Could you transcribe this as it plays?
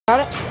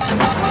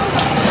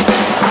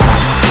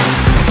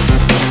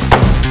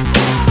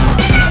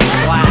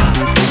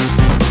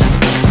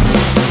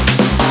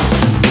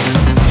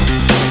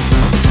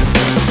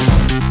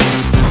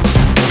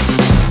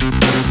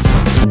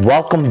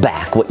Welcome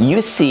back. What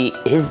you see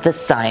is the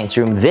science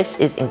room. This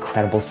is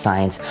incredible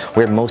science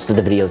where most of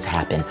the videos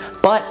happen,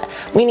 but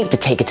we need to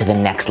take it to the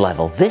next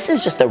level. This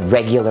is just a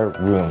regular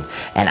room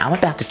and I'm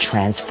about to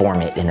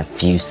transform it in a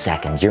few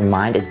seconds. Your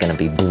mind is gonna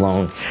be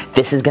blown.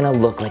 This is gonna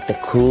look like the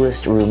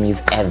coolest room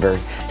you've ever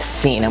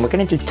seen, and we're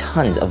gonna do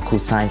tons of cool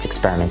science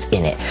experiments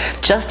in it.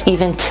 Just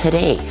even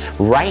today,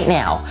 right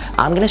now,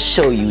 I'm gonna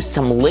show you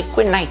some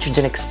liquid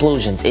nitrogen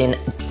explosions in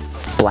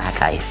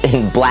black ice,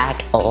 in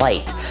black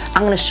light.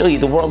 I'm gonna show you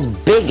the world's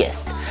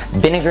biggest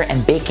vinegar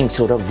and baking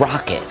soda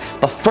rocket.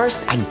 But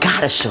first, I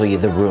gotta show you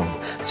the room.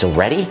 So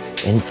ready?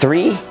 In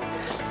 3,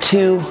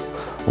 2,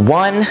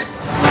 1.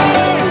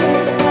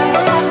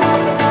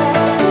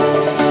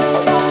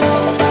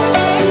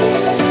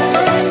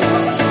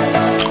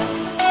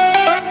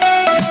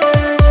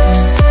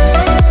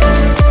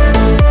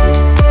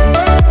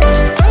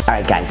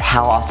 Alright guys,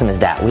 how awesome is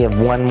that? We have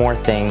one more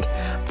thing.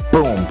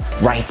 Boom,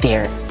 right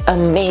there.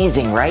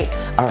 Amazing, right?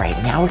 All right,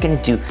 now we're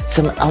gonna do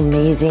some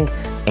amazing,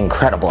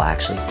 incredible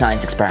actually,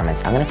 science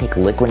experiments. I'm gonna take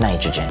liquid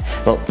nitrogen.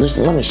 Well, just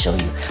let me show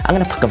you. I'm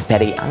gonna put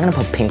confetti, I'm gonna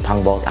put ping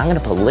pong balls, I'm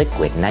gonna put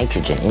liquid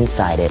nitrogen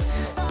inside it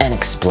and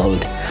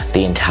explode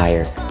the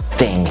entire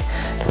thing.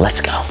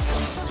 Let's go.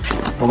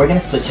 Well, we're gonna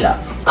switch it up.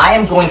 I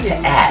am going to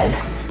add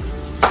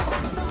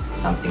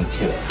something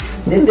to it.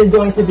 This is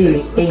going to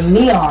be a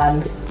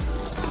neon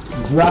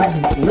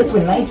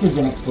liquid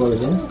nitrogen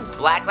explosion.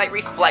 Blacklight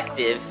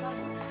reflective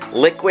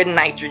liquid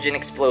nitrogen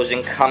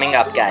explosion coming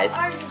up, guys.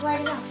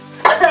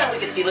 Let's see if we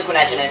can see liquid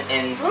nitrogen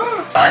in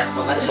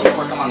well, let's just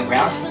pour some on the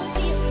ground.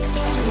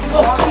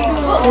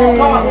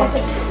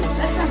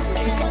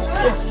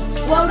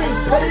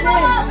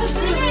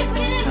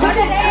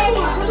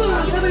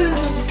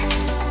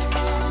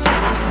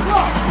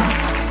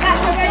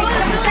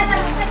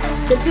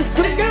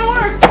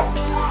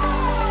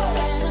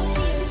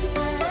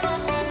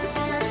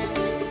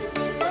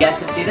 You guys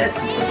can see this?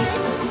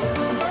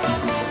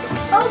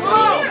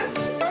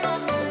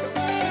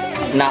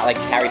 Not like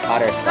Harry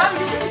Potter stuff.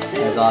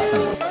 That was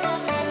awesome.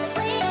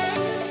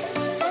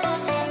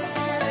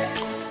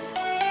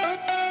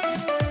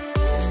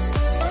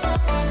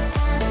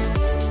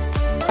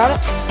 Got it?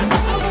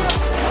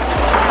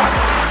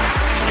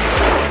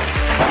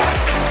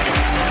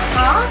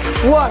 Huh?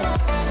 What?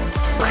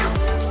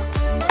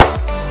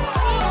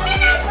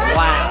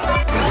 Wow.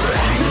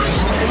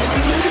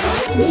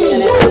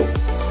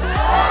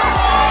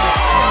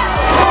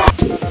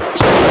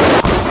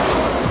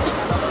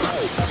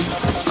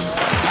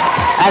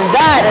 And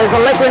that is a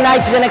liquid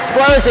nitrogen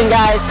explosion,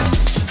 guys.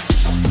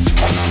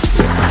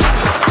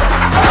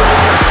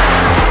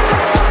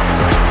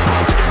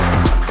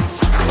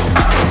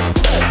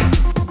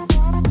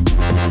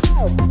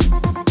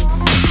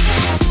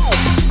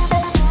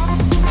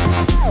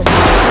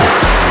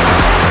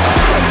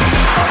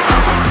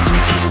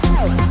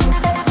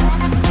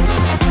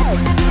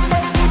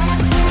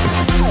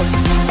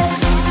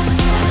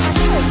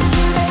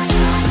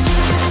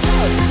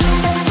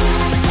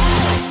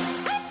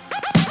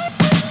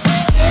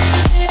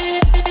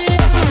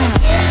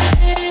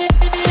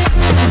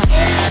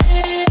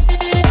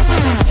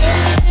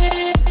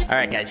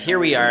 Alright guys, here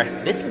we are.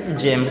 This is the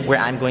gym where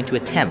I'm going to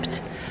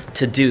attempt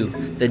to do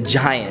the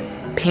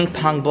giant ping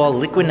pong ball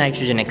liquid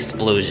nitrogen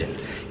explosion.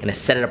 Gonna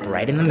set it up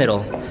right in the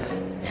middle,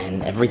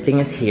 and everything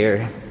is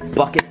here.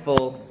 Bucket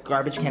full,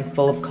 garbage can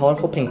full of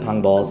colorful ping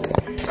pong balls.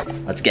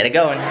 Let's get it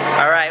going.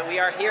 Alright, we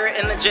are here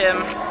in the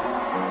gym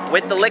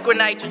with the liquid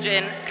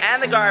nitrogen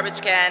and the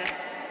garbage can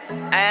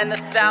and the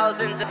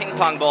thousands of ping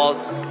pong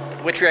balls,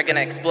 which we are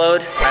gonna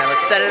explode. Alright,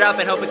 let's set it up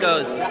and hope it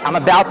goes. I'm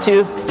about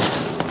to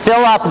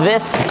fill up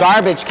this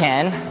garbage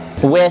can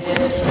with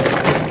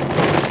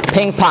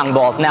ping pong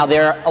balls. Now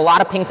there are a lot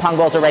of ping pong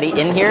balls already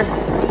in here.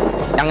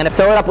 I'm gonna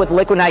fill it up with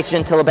liquid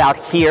nitrogen till about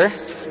here.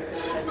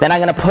 Then I'm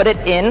gonna put it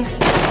in,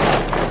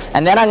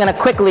 and then I'm gonna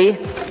quickly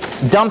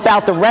dump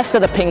out the rest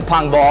of the ping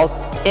pong balls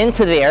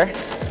into there.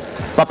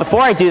 But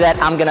before I do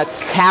that, I'm gonna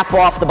cap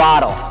off the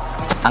bottle.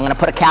 I'm gonna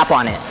put a cap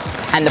on it,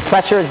 and the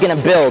pressure is gonna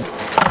build.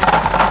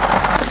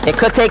 It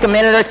could take a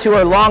minute or two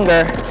or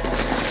longer,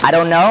 I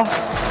don't know.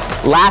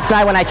 Last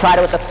night when I tried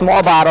it with a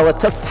small bottle, it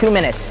took 2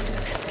 minutes.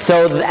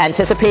 So the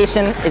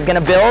anticipation is gonna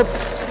build.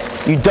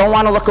 You don't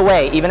wanna look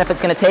away, even if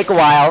it's gonna take a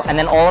while, and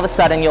then all of a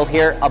sudden you'll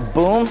hear a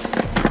boom,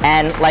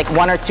 and like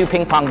 1 or 2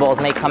 ping pong balls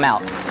may come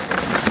out.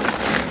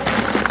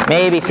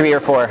 Maybe 3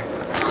 or 4.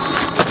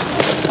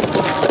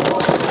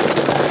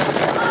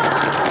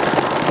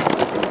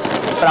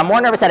 But I'm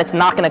more nervous that it's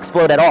not gonna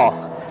explode at all.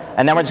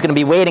 And then we're just gonna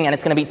be waiting, and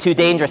it's gonna be too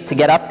dangerous to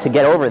get up, to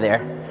get over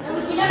there.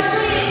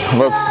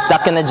 We're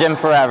stuck in the gym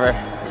forever.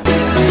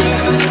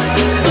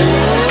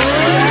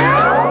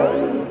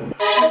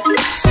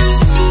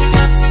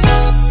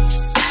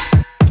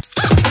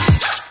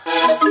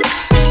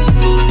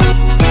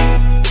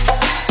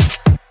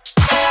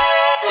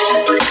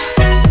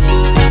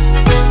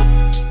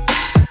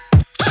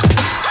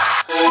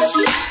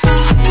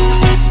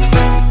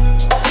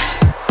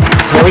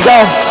 Here we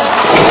go.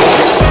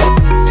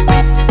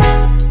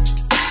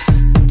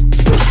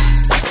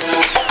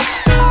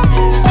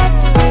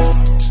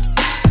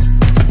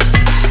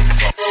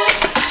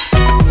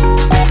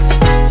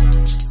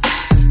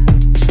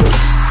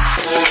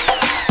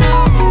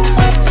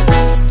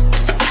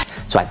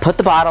 put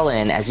the bottle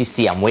in. As you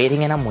see, I'm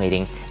waiting and I'm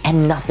waiting,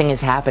 and nothing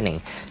is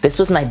happening. This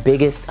was my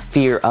biggest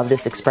fear of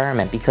this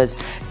experiment because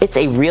it's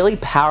a really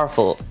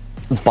powerful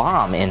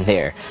bomb in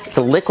there. It's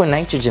a liquid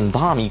nitrogen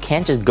bomb. You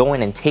can't just go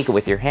in and take it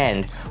with your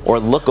hand or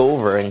look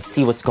over and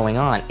see what's going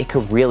on. It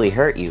could really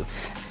hurt you.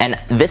 And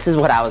this is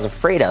what I was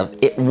afraid of.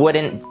 It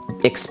wouldn't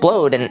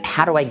explode, and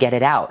how do I get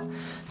it out?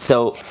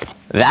 So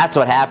that's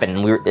what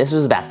happened. This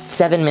was about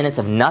 7 minutes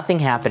of nothing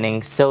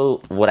happening. So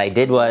what I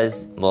did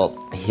was,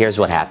 well, here's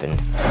what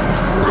happened.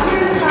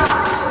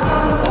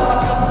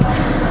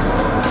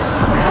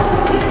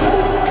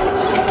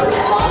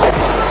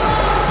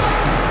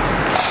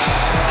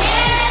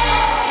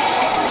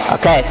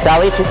 Okay,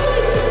 Sally's.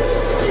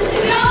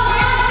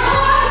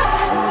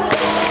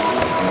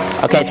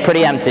 Okay, it's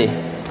pretty empty.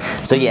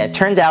 So yeah, it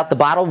turns out the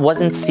bottle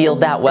wasn't sealed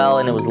that well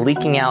and it was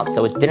leaking out,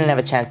 so it didn't have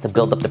a chance to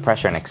build up the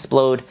pressure and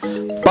explode.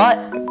 But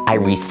I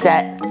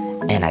reset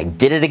and I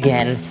did it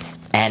again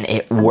and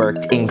it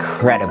worked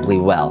incredibly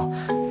well.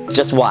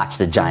 Just watch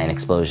the giant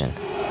explosion.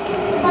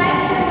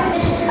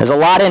 There's a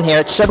lot in here,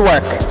 it should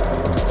work.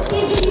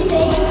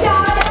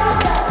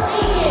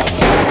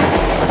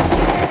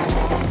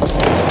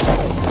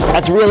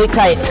 That's really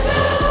tight.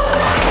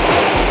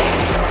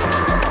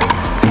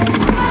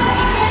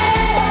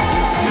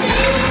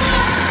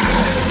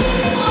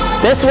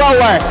 This will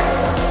work.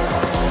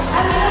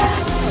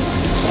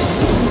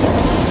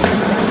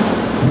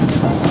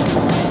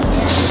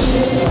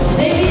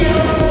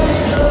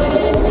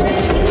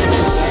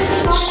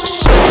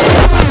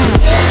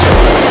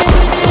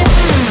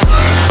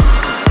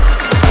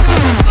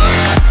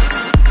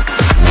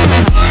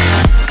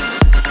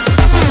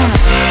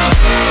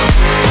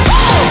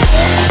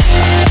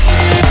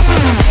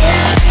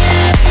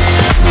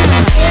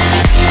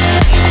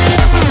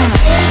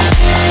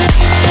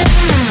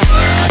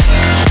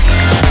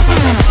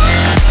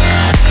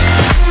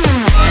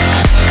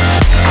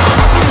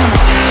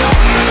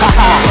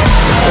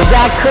 Is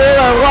that cool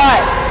or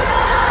what?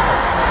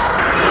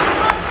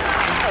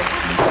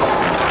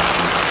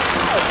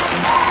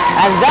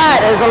 And that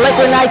is the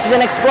liquid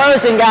nitrogen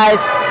explosion, guys.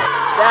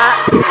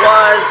 That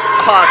was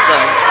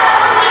awesome.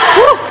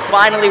 Woo!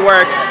 Finally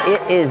worked.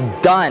 It is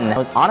done. I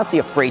was honestly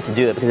afraid to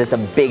do it because it's a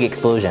big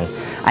explosion.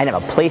 I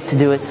didn't have a place to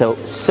do it, so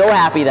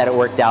happy that it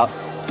worked out.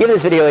 Give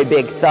this video a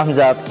big thumbs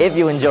up if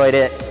you enjoyed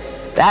it.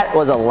 That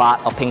was a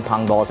lot of ping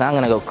pong balls. Now I'm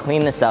gonna go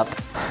clean this up.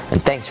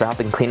 And thanks for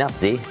helping clean up,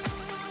 Z.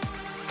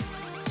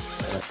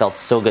 It felt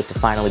so good to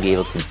finally be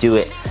able to do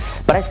it.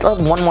 But I still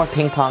have one more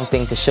ping pong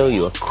thing to show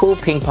you, a cool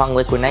ping pong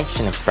liquid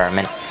nitrogen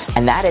experiment,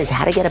 and that is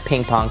how to get a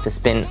ping pong to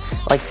spin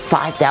like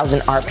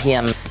 5,000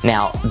 RPM.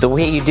 Now, the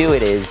way you do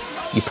it is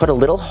you put a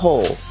little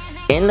hole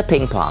in the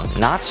ping pong,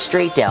 not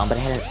straight down, but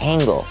at an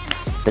angle.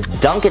 Then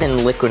dunk it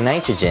in liquid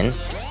nitrogen,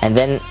 and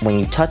then when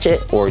you touch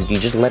it or you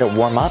just let it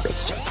warm up, it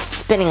starts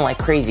spinning like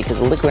crazy because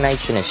the liquid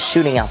nitrogen is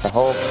shooting out the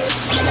hole.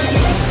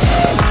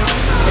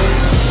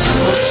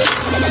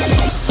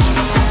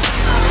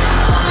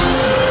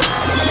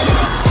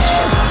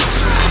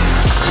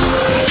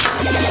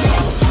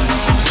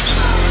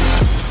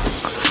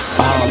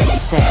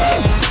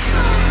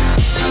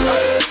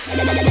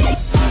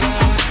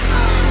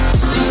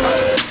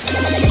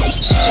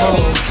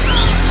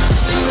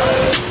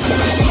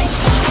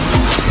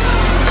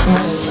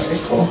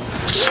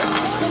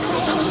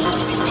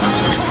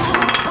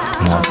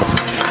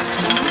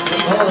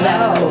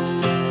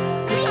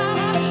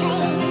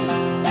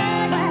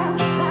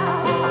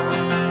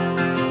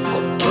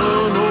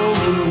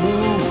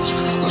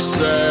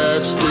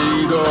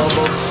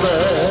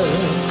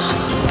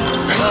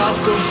 Half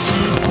the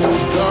people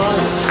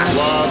die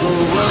while the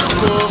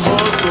rest of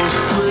us are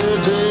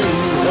splitting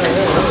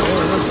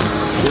hairs.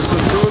 It's a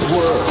good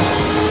world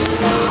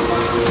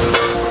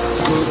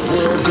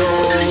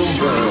going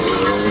round.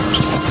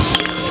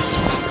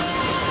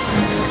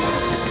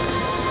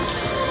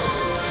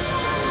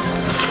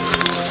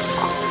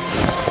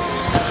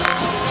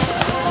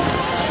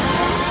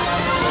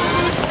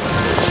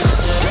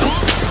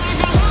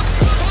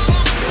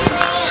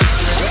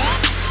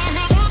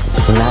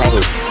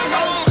 Nice.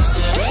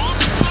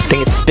 I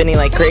think it's spinning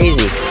like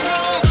crazy.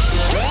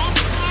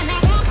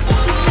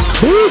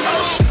 Woo!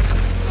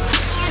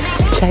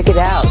 Check it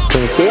out.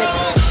 Can you see it?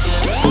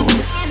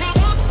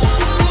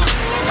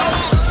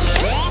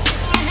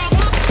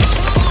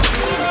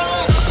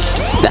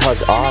 That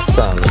was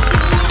awesome.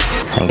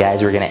 And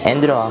guys, we're gonna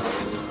end it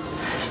off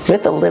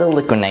with a little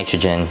liquid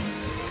nitrogen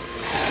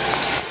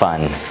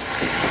fun.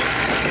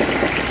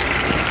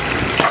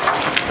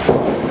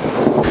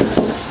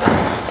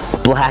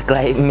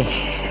 Blacklight me.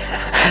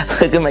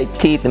 Look at my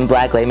teeth, and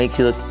blacklight makes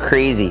you look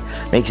crazy,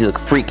 makes you look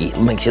freaky,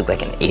 makes you look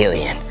like an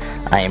alien.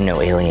 I am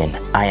no alien.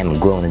 I am a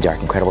glow-in-the-dark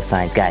Incredible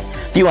Science guy.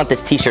 If you want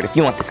this t-shirt, if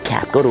you want this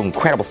cap, go to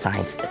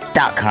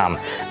IncredibleScience.com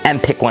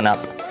and pick one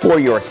up for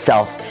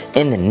yourself.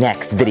 In the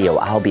next video,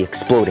 I'll be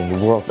exploding the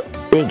world's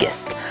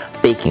biggest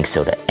baking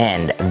soda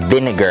and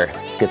vinegar.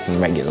 Let's get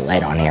some regular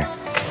light on here.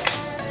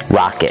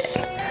 Rocket.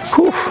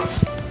 Whew.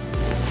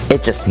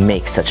 It just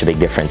makes such a big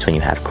difference when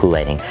you have cool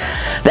lighting.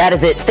 That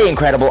is it. Stay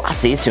incredible. I'll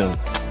see you soon.